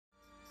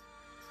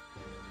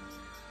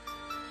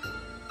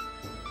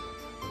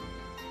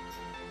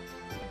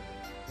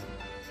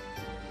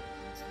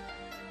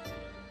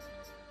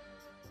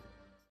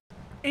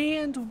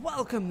And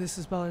welcome, this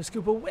is Baller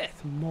Scuba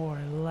with more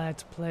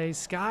Let's Play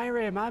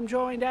Skyrim. I'm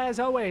joined as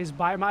always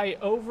by my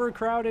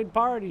overcrowded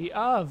party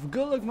of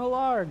Gulag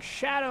Malarg,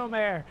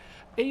 Shadowmare,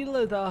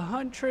 Ayla the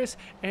Huntress,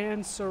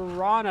 and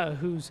Serana,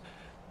 who's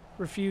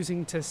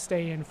refusing to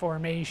stay in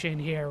formation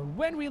here.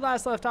 When we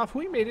last left off,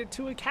 we made it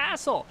to a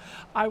castle.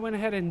 I went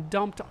ahead and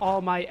dumped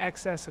all my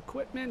excess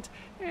equipment,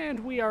 and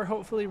we are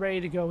hopefully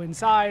ready to go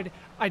inside.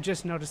 I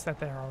just noticed that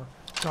there are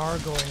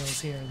gargoyles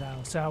here though,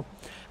 so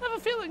I have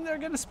a feeling they're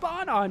gonna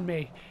spawn on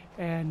me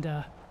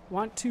and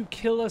want to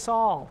kill us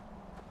all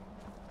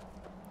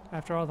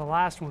after all the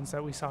last ones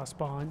that we saw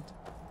spawned.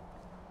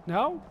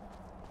 No?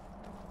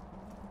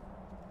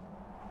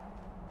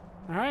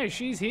 Alright,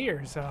 she's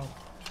here, so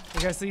I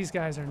guess these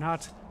guys are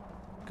not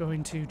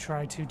going to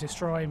try to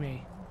destroy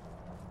me.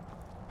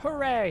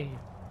 Hooray!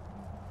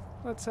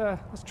 Let's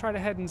try to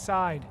head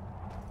inside.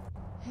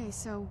 Hey,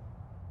 so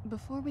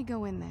before we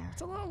go in there,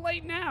 It's a little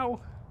late now.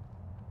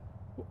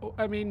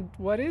 I mean,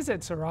 what is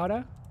it,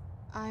 Serana?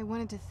 I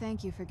wanted to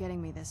thank you for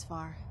getting me this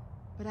far.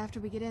 But after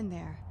we get in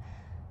there,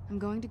 I'm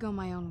going to go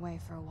my own way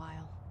for a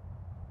while.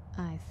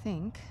 I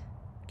think.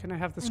 Can I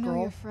have the I know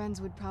scroll? your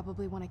friends would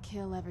probably want to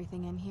kill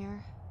everything in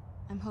here.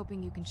 I'm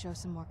hoping you can show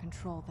some more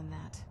control than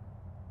that.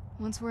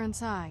 Once we're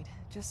inside,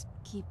 just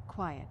keep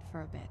quiet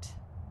for a bit.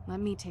 Let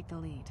me take the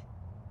lead.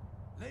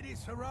 Lady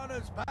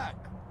Serana's back.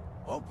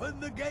 Open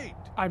the gate.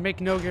 I make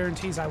no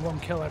guarantees I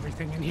won't kill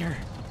everything in here.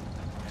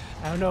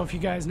 I don't know if you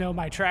guys know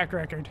my track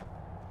record.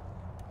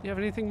 You have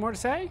anything more to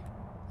say?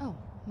 Oh,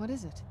 what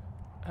is it?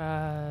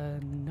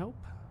 Nope.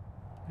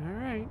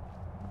 Alright.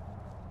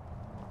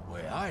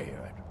 Way I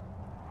hear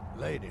it,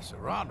 Lady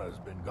Serana's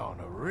been gone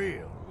a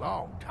real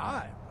long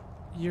time.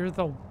 You're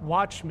the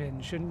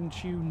watchman,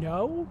 shouldn't you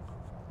know?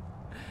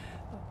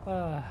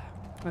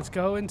 Let's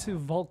go into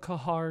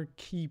Volkahar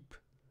Keep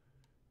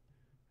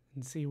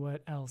and see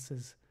what else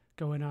is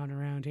going on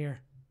around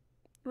here.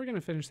 We're going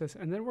to finish this,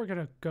 and then we're going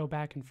to go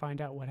back and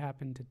find out what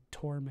happened to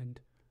Tormund.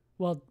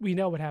 Well, we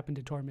know what happened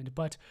to Tormund,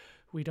 but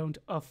we don't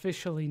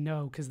officially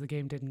know because the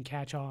game didn't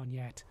catch on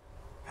yet.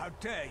 How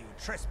dare you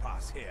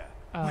trespass here?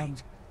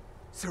 Wait,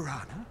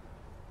 Serana?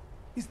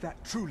 Is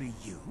that truly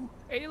you?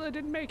 Ayla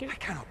didn't make it. I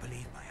cannot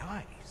believe my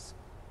eyes.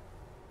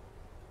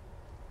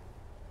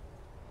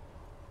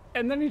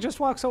 And then he just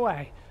walks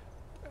away.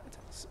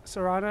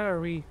 Serana,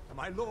 are we...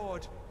 My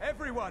lord,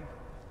 everyone!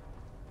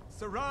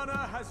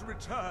 Serana has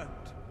returned.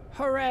 I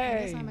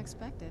Hooray! guess I'm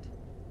expected.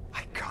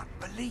 I can't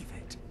believe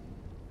it.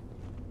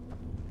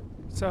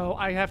 So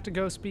I have to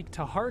go speak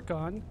to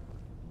Harkon,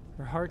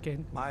 or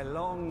Harkin. My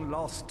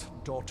long-lost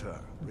daughter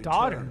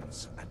Daughter?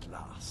 returns at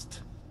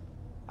last.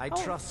 I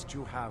Oh. trust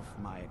you have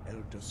my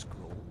Elder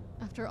Scroll.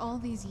 After all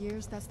these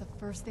years, that's the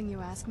first thing you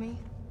ask me?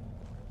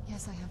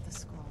 Yes, I have the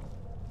scroll.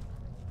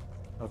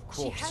 Of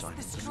She course, has I'm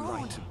the scroll.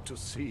 delighted to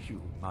see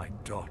you, my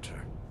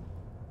daughter.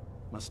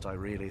 Must I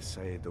really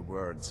say the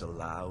words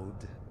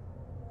aloud?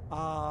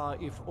 Ah,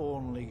 if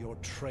only your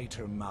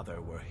traitor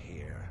mother were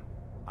here.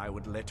 I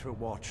would let her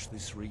watch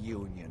this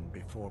reunion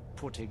before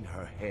putting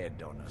her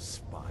head on a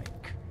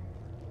spike.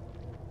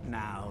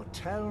 Now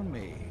tell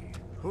me,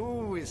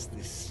 who is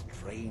this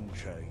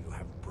stranger you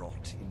have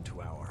brought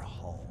into our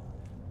hall?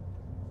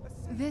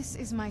 This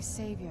is my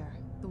savior,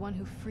 the one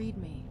who freed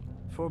me.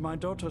 For my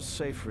daughter's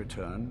safe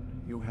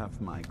return, you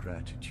have my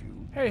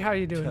gratitude. Hey, how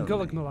you doing? Tell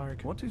Gulag me,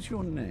 Malarg. what is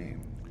your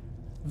name?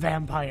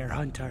 Vampire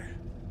Hunter.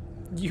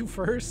 You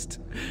first?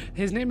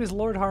 His name is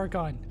Lord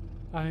Harkon.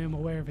 I am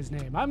aware of his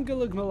name. I'm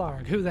Gulag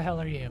Malarg. Who the hell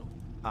are you?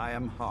 I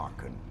am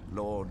Harkon,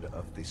 Lord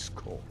of this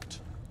court.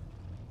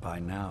 By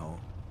now,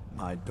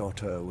 my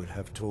daughter will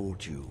have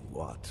told you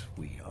what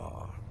we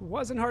are.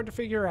 Wasn't hard to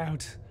figure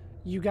out.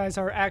 You guys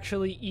are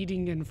actually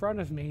eating in front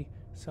of me,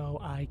 so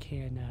I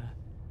can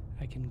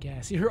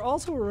guess. You're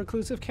also a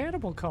reclusive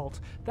cannibal cult.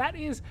 That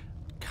is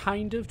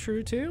kind of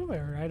true too,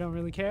 or I don't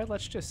really care.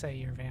 Let's just say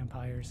you're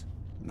vampires.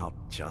 Not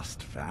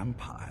just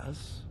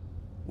vampires.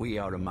 We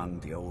are among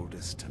the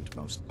oldest and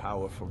most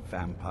powerful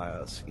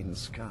vampires in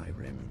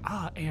Skyrim.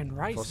 Ah, and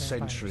rice For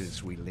vampires.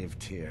 centuries we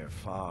lived here,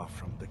 far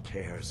from the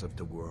cares of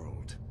the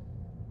world.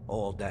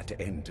 All that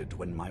ended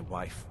when my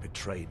wife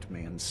betrayed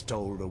me and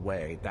stole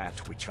away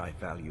that which I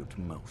valued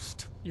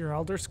most. Your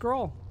Elder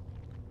Scroll.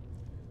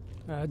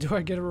 Do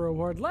I get a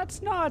reward?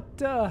 Let's not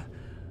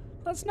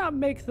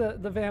make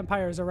the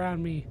vampires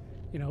around me,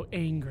 you know,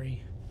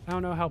 angry. I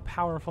don't know how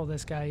powerful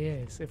this guy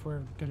is, if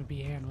we're gonna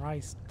be Anne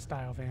Rice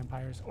style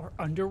vampires or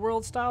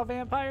Underworld style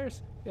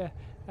vampires. Yeah,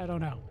 I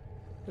don't know.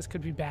 This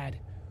could be bad.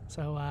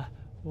 So,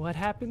 what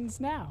happens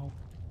now?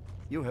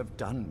 You have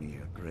done me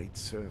a great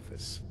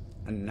service,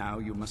 and now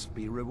you must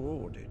be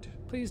rewarded.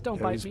 Please don't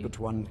There bite is me. but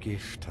one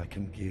gift I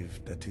can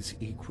give that is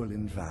equal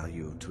in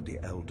value to the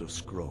Elder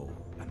Scroll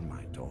and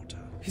my daughter.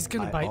 He's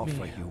gonna I bite me.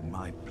 offer you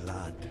my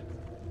blood.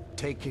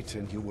 Take it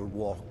and you will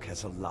walk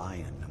as a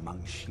lion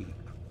among sheep.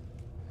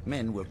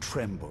 Men will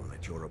tremble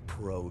at your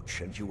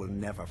approach and you will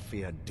never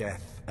fear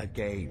death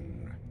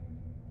again.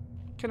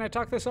 Can I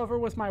talk this over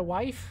with my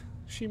wife?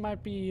 She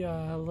might be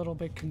a little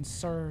bit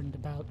concerned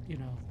about, you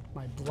know,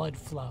 my blood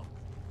flow.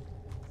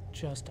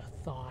 just a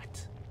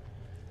thought.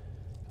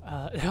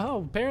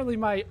 Oh, apparently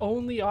my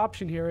only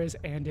option here is,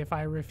 and if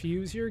I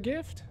refuse your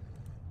gift?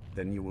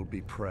 Then you will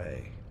be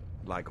prey,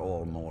 like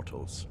all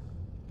mortals.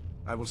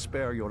 I will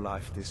spare your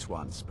life this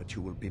once, but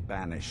you will be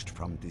banished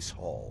from this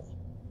hall.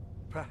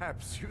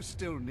 Perhaps you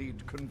still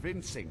need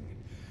convincing.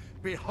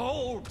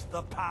 Behold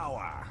the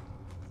power!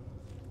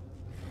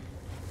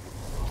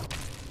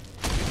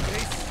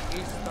 This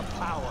is the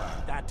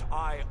power that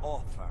I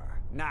offer.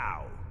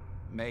 Now,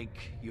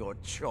 make your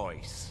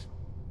choice.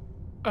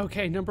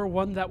 Okay, number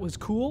one, that was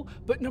cool,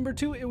 but number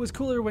two, it was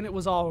cooler when it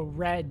was all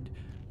red.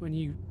 When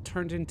you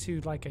turned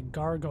into like a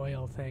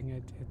gargoyle thing,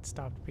 it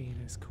stopped being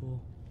as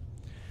cool.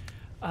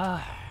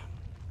 I'm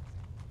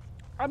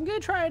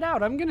gonna try it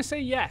out. I'm gonna say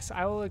yes.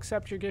 I will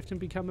accept your gift and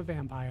become a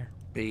vampire.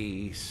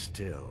 Be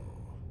still.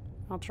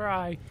 I'll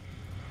try.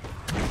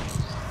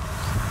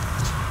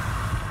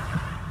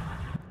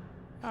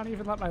 I don't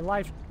even let my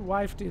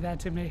wife do that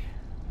to me.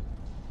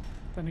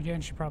 Then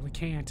again, she probably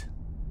can't.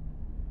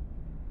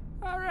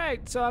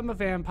 Alright, so I'm a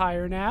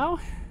vampire now.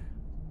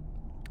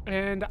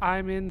 And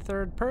I'm in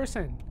third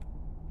person.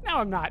 No,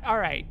 I'm not.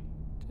 Alright.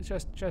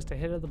 Just a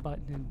hit of the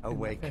button and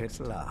Awake at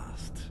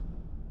last.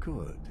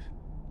 Good.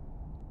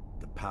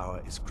 The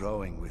power is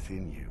growing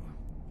within you,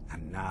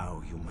 and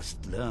now you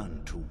must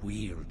learn to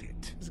wield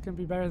it. Is it gonna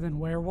be better than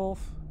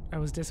werewolf? I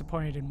was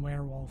disappointed in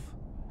werewolf.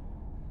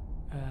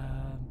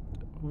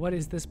 What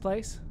is this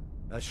place?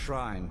 A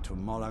shrine to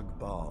Molag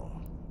Bal,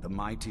 the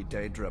mighty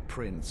Daedra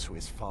prince who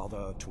is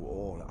father to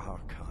all our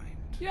kind.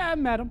 Yeah, I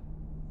met him.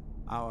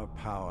 Our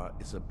power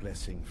is a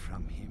blessing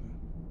from him.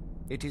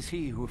 It is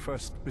he who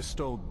first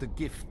bestowed the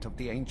gift of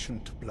the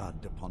ancient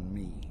blood upon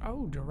me.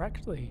 Oh,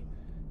 directly.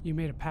 You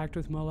made a pact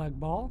with Molag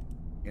Bal?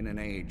 In an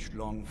age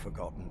long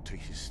forgotten to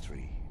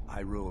history,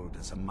 I ruled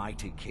as a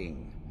mighty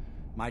king.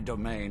 My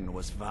domain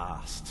was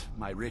vast,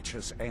 my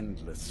riches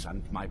endless,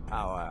 and my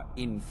power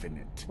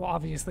infinite. Well,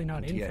 obviously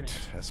not infinite.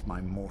 Yet, as my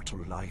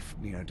mortal life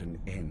neared an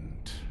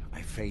end,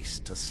 I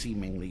faced a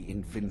seemingly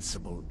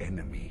invincible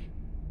enemy.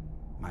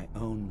 My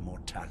own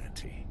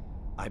mortality.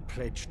 I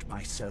pledged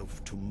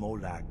myself to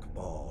Molag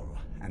Bal,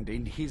 and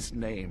in his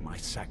name I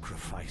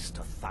sacrificed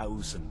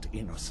 1,000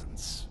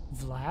 innocents.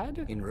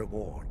 Vlad? In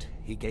reward,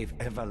 he gave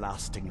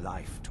everlasting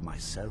life to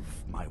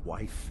myself, my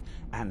wife,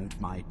 and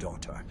my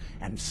daughter,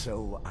 and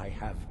so I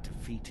have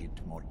defeated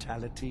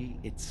mortality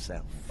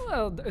itself.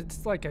 Well,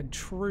 it's like a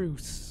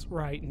truce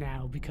right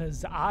now,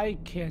 because I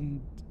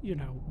can, you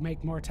know,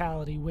 make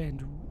mortality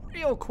win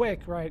real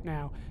quick right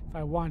now if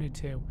I wanted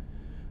to.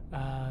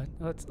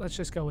 Let's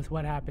just go with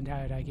what happened.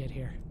 How did I get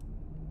here?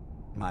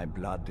 My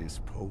blood is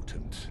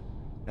potent.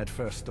 At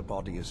first the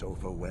body is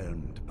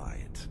overwhelmed by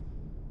it.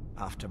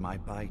 After my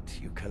bite,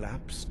 you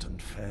collapsed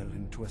and fell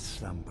into a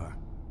slumber.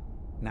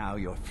 Now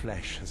your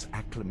flesh has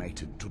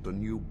acclimated to the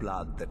new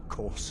blood that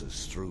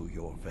courses through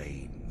your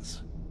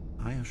veins.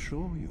 I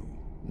assure you,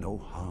 no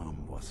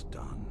harm was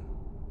done.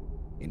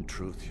 In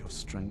truth, your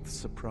strength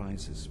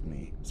surprises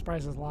me.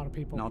 Surprises a lot of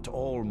people. Not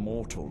all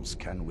mortals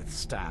can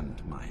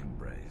withstand my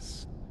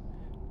embrace.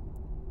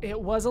 It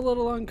was a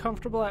little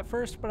uncomfortable at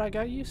first, but I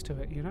got used to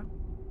it, you know?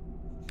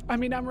 I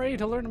mean, I'm ready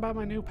to learn about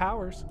my new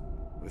powers.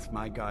 With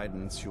my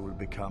guidance, you will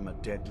become a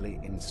deadly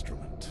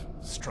instrument,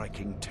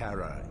 striking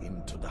terror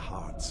into the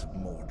hearts of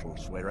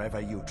mortals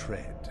wherever you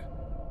tread.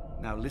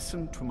 Now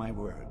listen to my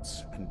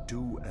words, and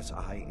do as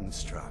I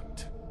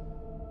instruct.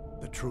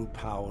 The true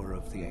power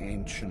of the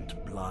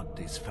ancient blood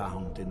is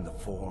found in the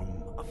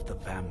form of the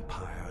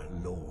Vampire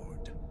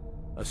Lord.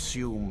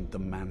 Assume the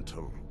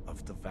mantle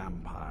of the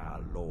Vampire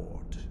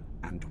Lord,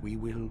 and we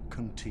will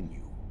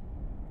continue.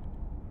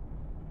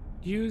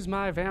 Use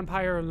my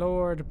Vampire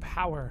Lord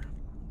power.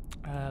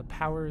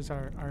 Powers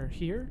are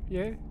here,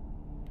 yeah?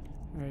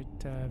 Alright,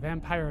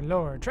 Vampire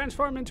Lord.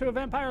 Transform into a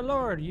Vampire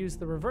Lord. Use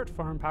the revert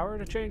form power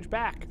to change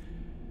back.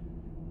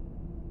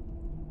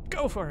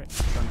 Go for it.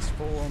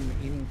 Transform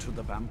into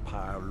the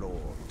Vampire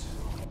Lord.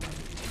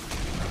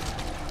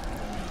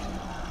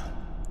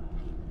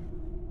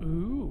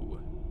 Ooh.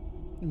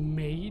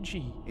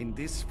 Magey. In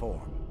this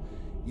form,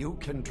 you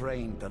can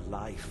drain the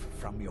life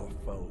from your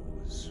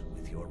foes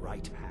with your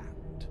right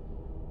hand.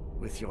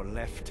 With your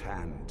left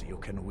hand, you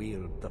can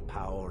wield the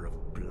power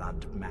of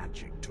blood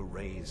magic to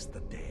raise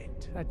the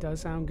dead. That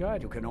does sound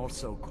good. You can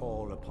also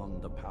call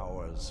upon the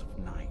powers of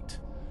night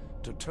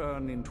to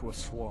turn into a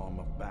swarm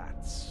of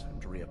bats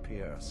and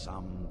reappear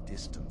some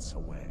distance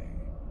away.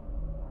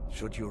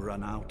 Should you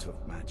run out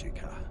of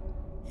magicka,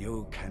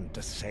 you can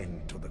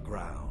descend to the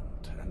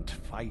ground and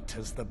fight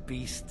as the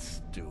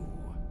beasts do.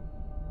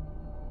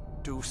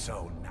 Do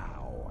so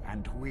now,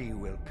 and we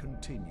will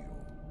continue.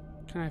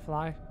 Can I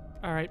fly?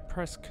 Alright,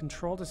 press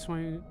control to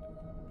swing,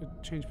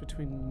 change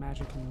between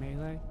magic and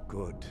melee.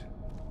 Good.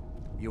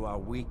 You are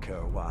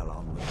weaker while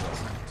on the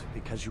ground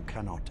because you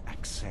cannot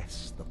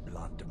access the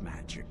blood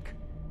magic.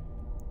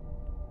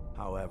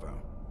 However,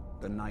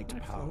 the night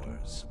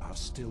powers are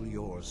still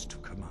yours to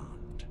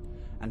command,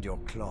 and your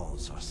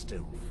claws are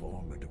still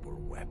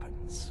formidable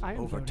weapons.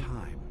 Over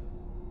time,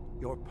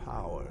 Your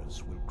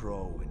powers will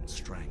grow in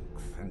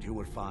strength, and you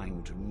will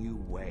find new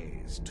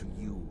ways to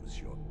use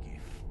your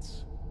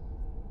gifts.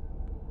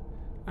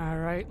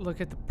 Alright, look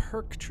at the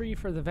perk tree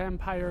for the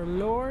Vampire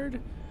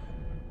Lord.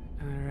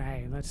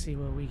 Alright, let's see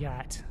what we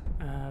got.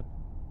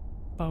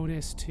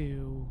 Bonus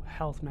to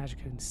health, magic,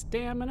 and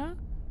stamina.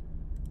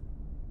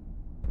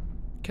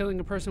 Killing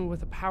a person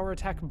with a power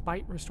attack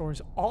bite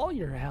restores all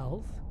your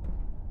health.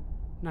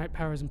 Night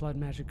powers and blood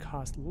magic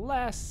cost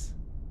less.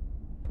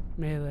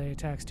 Melee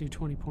attacks do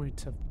 20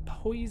 points of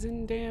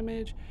poison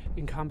damage.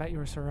 In combat, you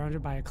are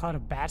surrounded by a cloud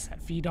of bats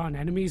that feed on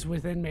enemies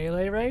within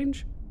melee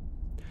range.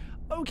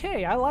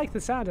 Okay, I like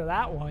the sound of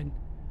that one.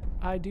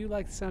 I do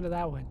like the sound of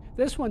that one.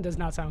 This one does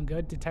not sound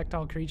good. Detect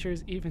all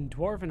creatures, even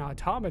dwarven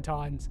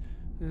automatons.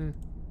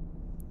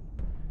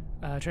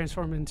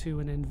 Transform into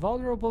an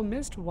invulnerable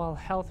mist while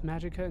health,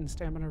 magicka, and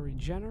stamina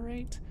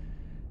regenerate.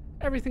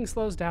 Everything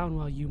slows down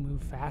while you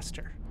move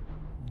faster.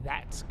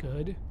 That's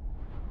good.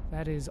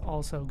 That is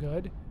also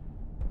good.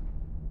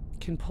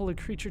 Can pull a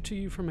creature to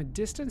you from a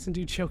distance and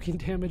do choking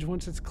damage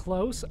once it's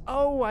close.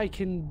 Oh, I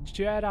can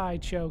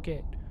Jedi choke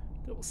it.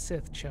 Little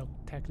Sith choke,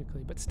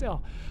 technically, but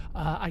still.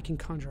 I can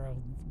conjure a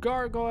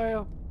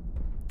gargoyle,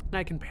 and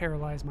I can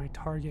paralyze my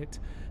target.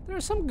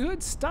 There's some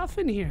good stuff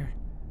in here.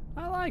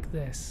 I like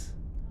this.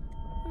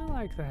 I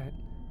like that.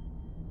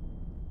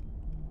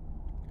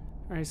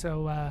 Alright,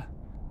 so,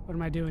 what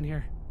am I doing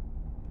here?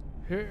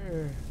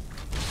 There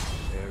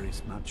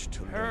is much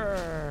to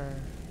learn,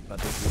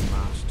 but if you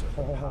master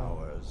the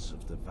powers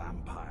of the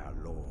Vampire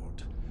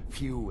Lord,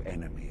 few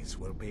enemies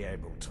will be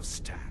able to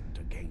stand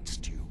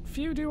against you.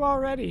 Few do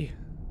already,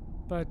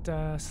 but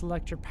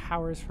select your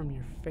powers from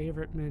your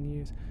favorite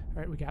menus.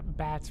 Alright, we got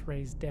Bats,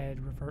 Raise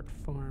Dead, Revert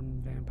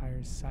Form,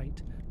 Vampire's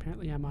Sight.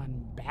 Apparently I'm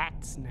on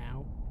Bats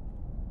now.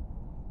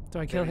 Do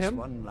I kill him? There is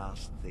one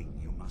last thing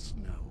you must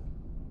know.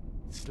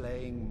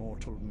 Slaying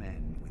mortal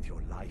men with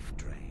your life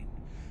drain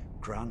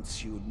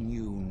grants you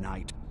new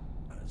night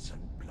powers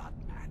and blood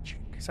magic.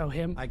 So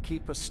him? I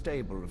keep a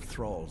stable of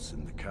thralls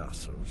in the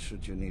castle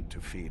should you need to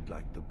feed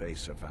like the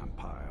baser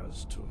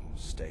vampires to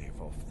stave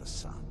off the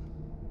sun.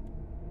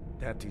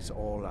 That is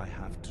all I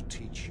have to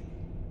teach you.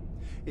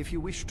 If you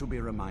wish to be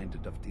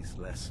reminded of these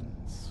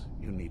lessons,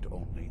 you need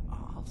only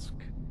ask.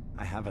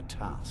 I have a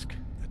task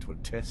that will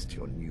test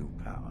your new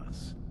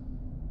powers.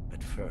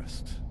 But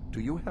first, do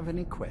you have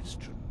any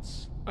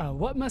questions?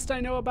 What must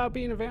I know about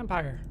being a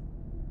vampire?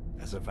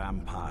 As a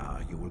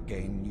vampire, you will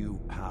gain new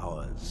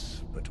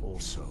powers, but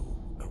also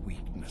a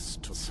weakness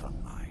to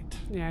sunlight.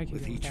 Yeah, I can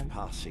With get each that.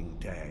 passing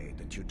day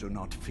that you do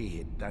not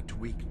feed, that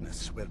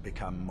weakness will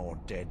become more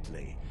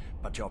deadly,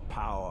 but your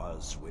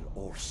powers will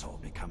also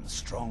become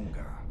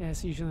stronger. Yeah,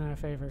 it's usually not a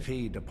favorite.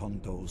 Feed upon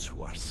those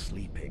who are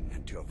sleeping,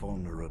 and your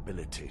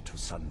vulnerability to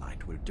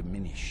sunlight will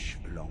diminish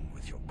along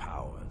with your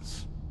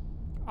powers.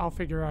 I'll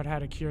figure out how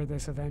to cure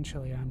this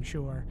eventually, I'm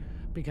sure,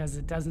 because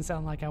it doesn't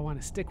sound like I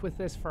want to stick with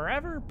this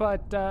forever,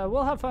 but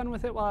we'll have fun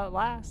with it while it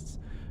lasts.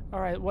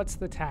 Alright, what's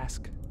the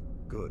task?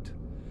 Good.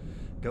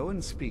 Go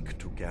and speak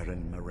to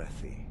Garen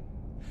Marethi.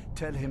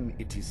 Tell him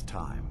it is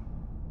time.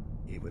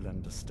 He will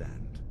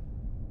understand.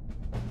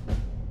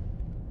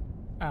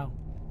 Oh.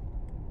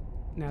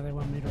 Now they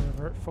want me to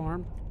revert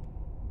form?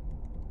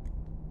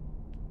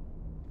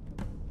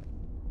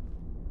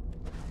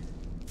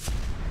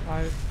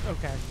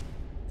 Okay.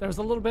 There was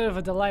a little bit of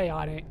a delay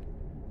on it,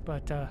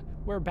 but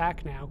we're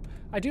back now.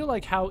 I do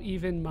like how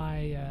even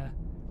my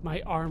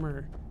my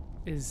armor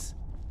is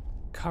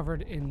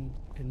covered in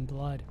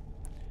blood.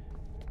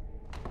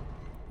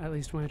 At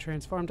least when I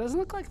transform. Doesn't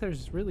look like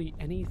there's really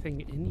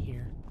anything in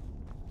here.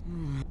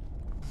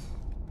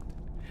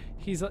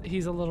 He's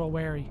a little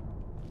wary.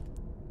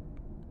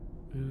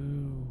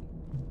 Ooh,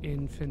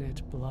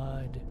 infinite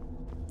blood.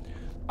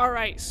 All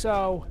right,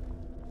 so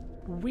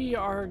we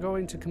are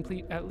going to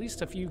complete at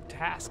least a few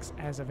tasks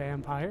as a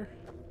vampire.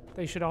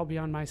 They should all be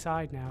on my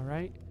side now,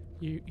 right?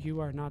 You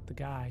are not the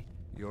guy.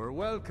 You're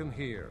welcome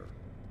here.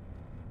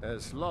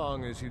 As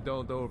long as you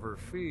don't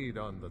overfeed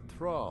on the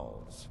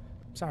thralls.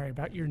 Sorry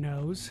about your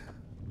nose.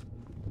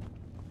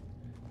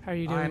 How are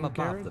you doing, I'm above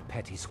Garen? the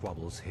petty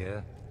squabbles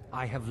here.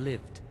 I have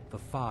lived for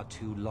far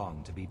too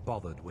long to be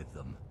bothered with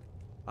them.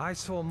 I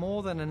saw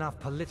more than enough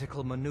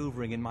political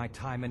maneuvering in my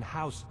time in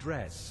House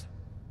Dress.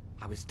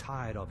 I was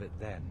tired of it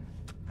then,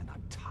 and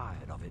I'm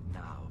tired of it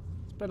now.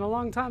 It's been a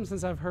long time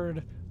since I've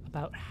heard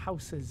about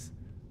houses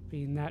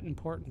being that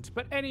important.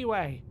 But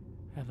anyway,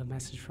 I have a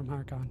message from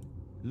Harkon.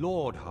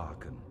 Lord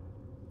Harkon,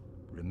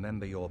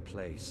 remember your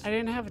place. I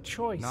didn't have a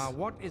choice. Now,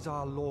 what is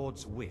our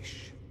Lord's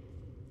wish?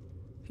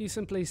 He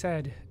simply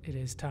said, it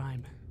is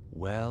time.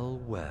 Well,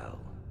 well.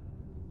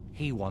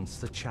 He wants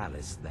the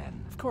chalice,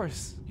 then. Of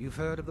course. You've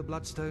heard of the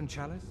Bloodstone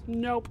Chalice?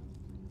 Nope.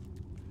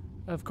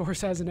 Of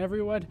course, hasn't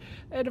everyone?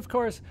 And of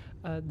course,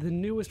 the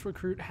newest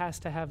recruit has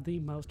to have the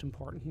most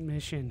important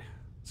mission.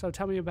 So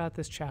tell me about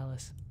this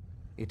chalice.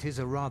 It is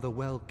a rather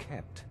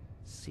well-kept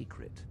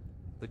secret.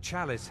 The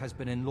chalice has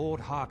been in Lord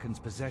Harkon's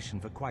possession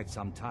for quite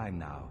some time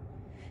now.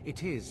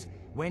 It is,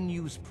 when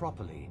used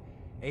properly,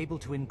 able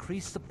to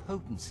increase the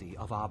potency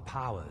of our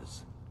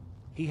powers.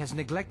 He has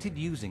neglected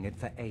using it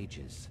for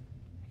ages.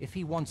 If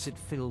he wants it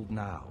filled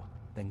now,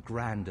 then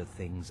grander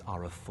things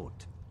are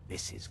afoot.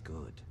 This is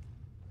good.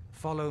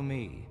 Follow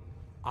me.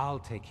 I'll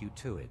take you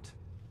to it.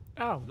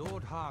 Oh.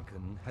 Lord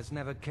Harkon has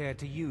never cared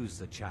to use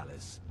the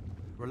chalice,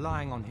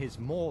 relying on his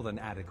more than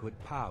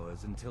adequate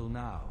powers until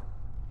now.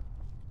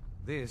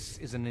 This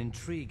is an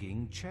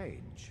intriguing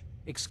change.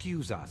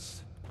 Excuse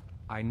us.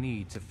 I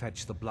need to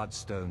fetch the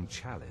Bloodstone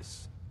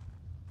chalice.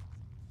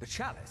 The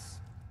chalice?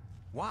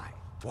 Why?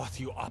 What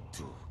you up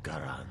to,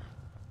 Garan?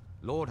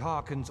 Lord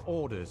Harkon's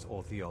orders,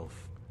 Orthiolf.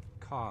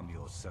 Calm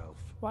yourself.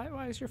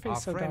 Why is your face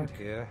Our so friend dark?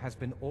 here has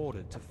been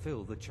ordered to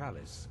fill the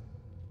chalice.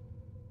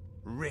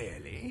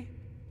 Really?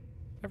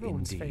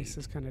 Everyone's Indeed. face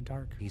is kind of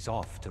dark. He's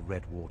off to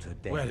Redwater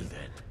Den. Well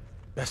then,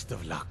 best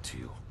of luck to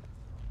you.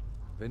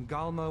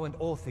 Vingalmo and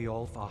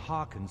Orthiolf are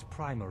Harkon's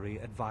primary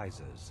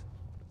advisors.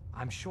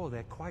 I'm sure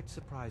they're quite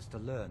surprised to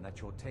learn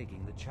that you're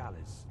taking the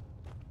chalice.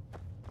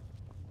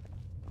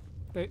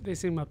 They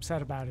seem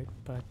upset about it,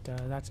 but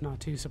that's not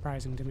too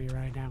surprising to me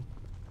right now.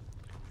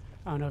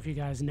 I don't know if you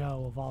guys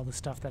know of all the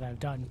stuff that I've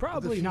done.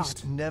 Probably the not.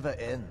 feast never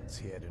ends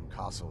here in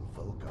Castle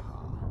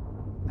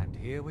Volkahar. And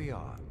here we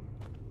are.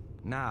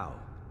 Now,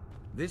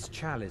 this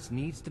chalice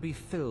needs to be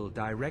filled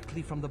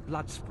directly from the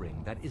blood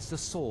spring that is the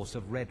source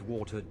of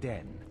Redwater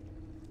Den.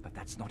 But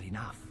that's not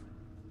enough.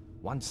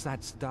 Once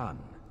that's done,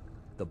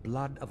 the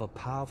blood of a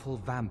powerful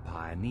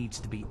vampire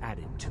needs to be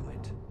added to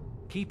it.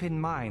 Keep in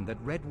mind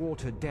that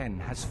Redwater Den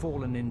has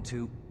fallen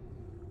into,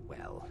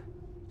 well,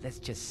 let's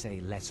just say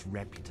less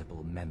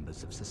reputable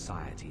members of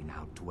society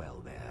now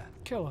dwell there.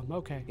 Kill him,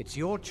 okay. It's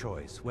your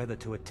choice whether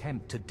to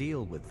attempt to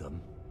deal with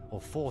them or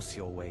force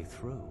your way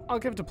through. I'll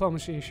give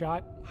diplomacy a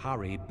shot.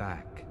 Hurry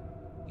back.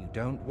 You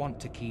don't want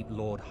to keep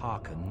Lord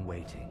Harkon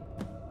waiting.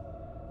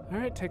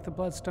 Alright, take the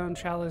Bloodstone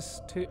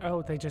chalice to...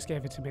 Oh, they just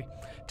gave it to me.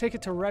 Take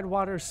it to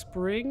Redwater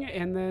Spring,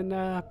 and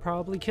then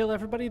probably kill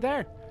everybody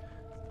there.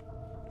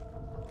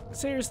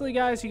 Seriously,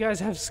 guys? You guys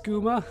have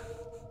skooma?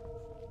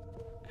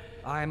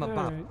 I am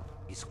above Alright.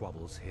 these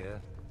squabbles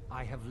here.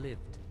 I have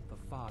lived for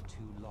far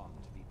too long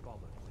to be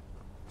bothered with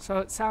them. So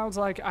it sounds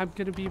like I'm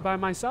going to be by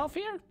myself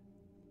here?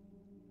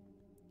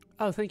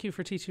 Oh, thank you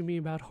for teaching me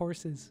about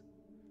horses.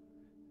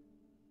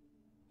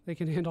 They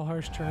can handle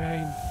harsh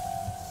terrain.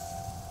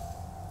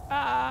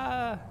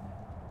 Ah!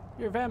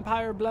 Your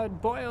vampire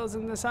blood boils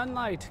in the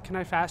sunlight. Can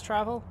I fast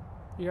travel?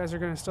 You guys are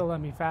going to still let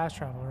me fast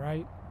travel,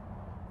 right?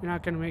 You're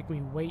not going to make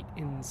me wait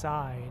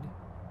inside.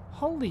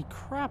 Holy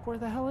crap, where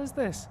the hell is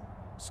this?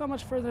 So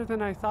much further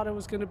than I thought it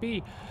was going to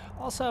be.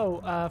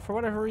 Also, for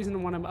whatever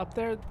reason, when I'm up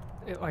there,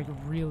 it like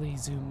really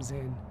zooms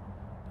in.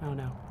 I don't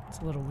know. It's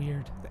a little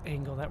weird, the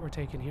angle that we're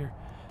taking here.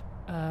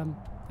 Have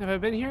I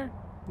been here?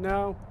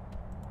 No.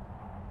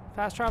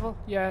 Fast travel?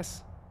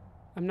 Yes.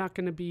 I'm not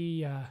going to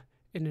be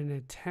in an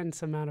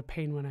intense amount of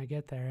pain when I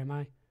get there, am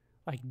I?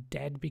 Like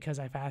dead because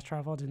I fast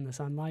traveled in the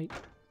sunlight?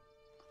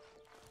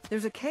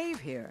 There's a cave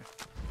here.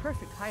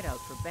 Perfect hideout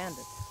for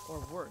bandits, or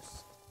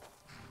worse.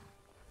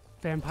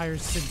 Vampire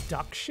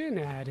seduction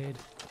added.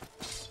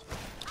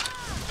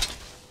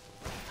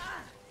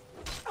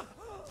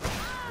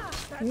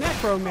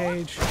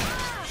 Necromage.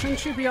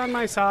 Shouldn't you be on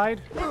my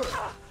side?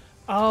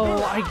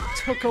 Oh, I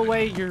took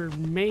away your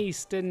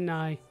mace, didn't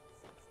I?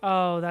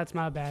 Oh, that's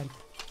my bad.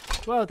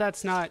 Well,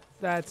 that's not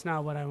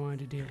what I wanted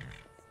to do.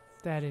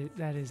 That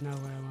is not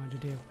what I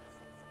wanted to do.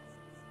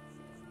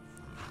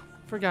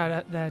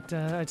 Forgot that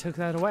I took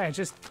that away. I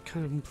just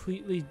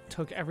completely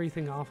took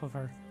everything off of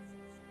her.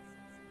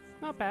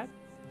 Not bad.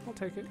 I'll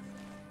take it.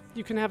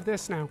 You can have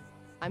this now.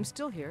 I'm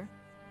still here.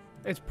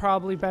 It's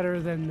probably better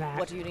than that.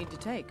 What do you need to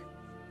take?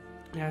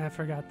 Yeah, I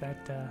forgot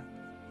that.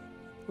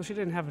 Well, she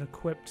didn't have it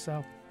equipped,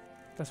 so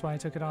that's why I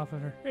took it off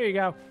of her. Here you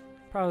go.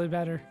 Probably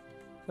better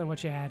than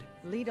what you had.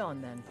 Lead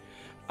on then.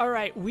 All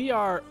right, we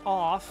are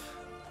off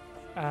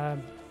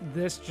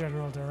this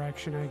general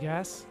direction, I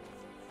guess.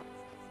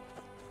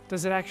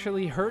 Does it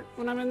actually hurt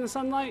when I'm in the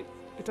sunlight?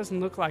 It doesn't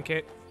look like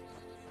it.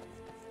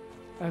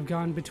 I've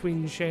gone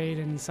between shade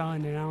and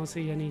sun, and I don't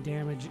see any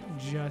damage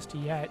just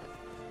yet.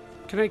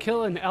 Can I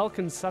kill an elk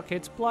and suck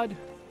its blood?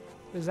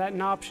 Is that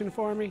an option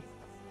for me?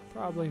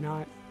 Probably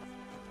not.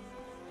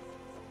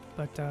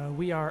 But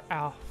we are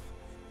off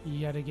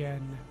yet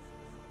again.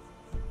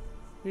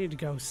 We need to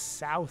go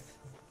south,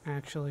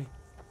 actually.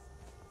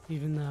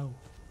 Even though...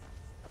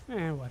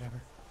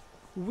 whatever.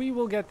 We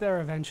will get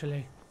there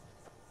eventually.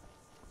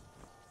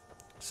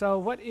 So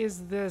what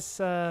is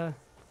this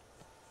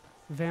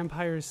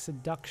vampire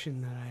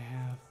seduction that I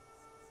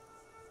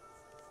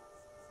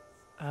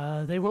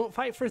have? They won't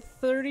fight for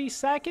 30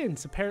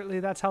 seconds.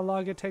 Apparently that's how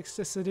long it takes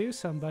to seduce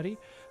somebody.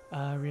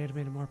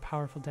 Reanimate a more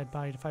powerful dead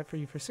body to fight for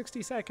you for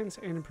 60 seconds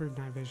and improve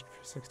night vision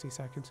for 60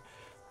 seconds.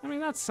 I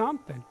mean, that's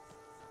something.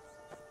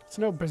 It's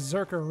no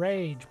berserker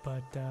rage,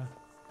 but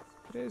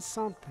it is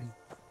something.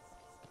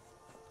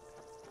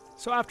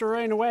 So after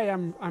running away,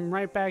 I'm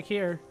right back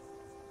here.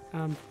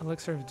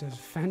 Elixir of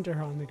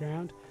Defender on the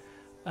ground.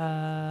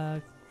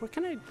 What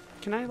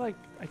can I like,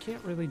 I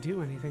can't really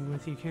do anything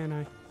with you, can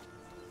I?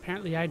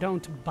 Apparently I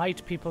don't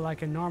bite people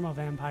like a normal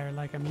vampire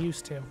like I'm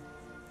used to.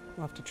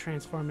 I'll have to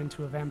transform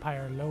into a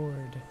vampire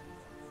lord.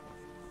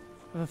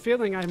 I have a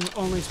feeling I'm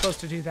only supposed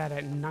to do that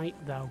at night,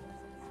 though.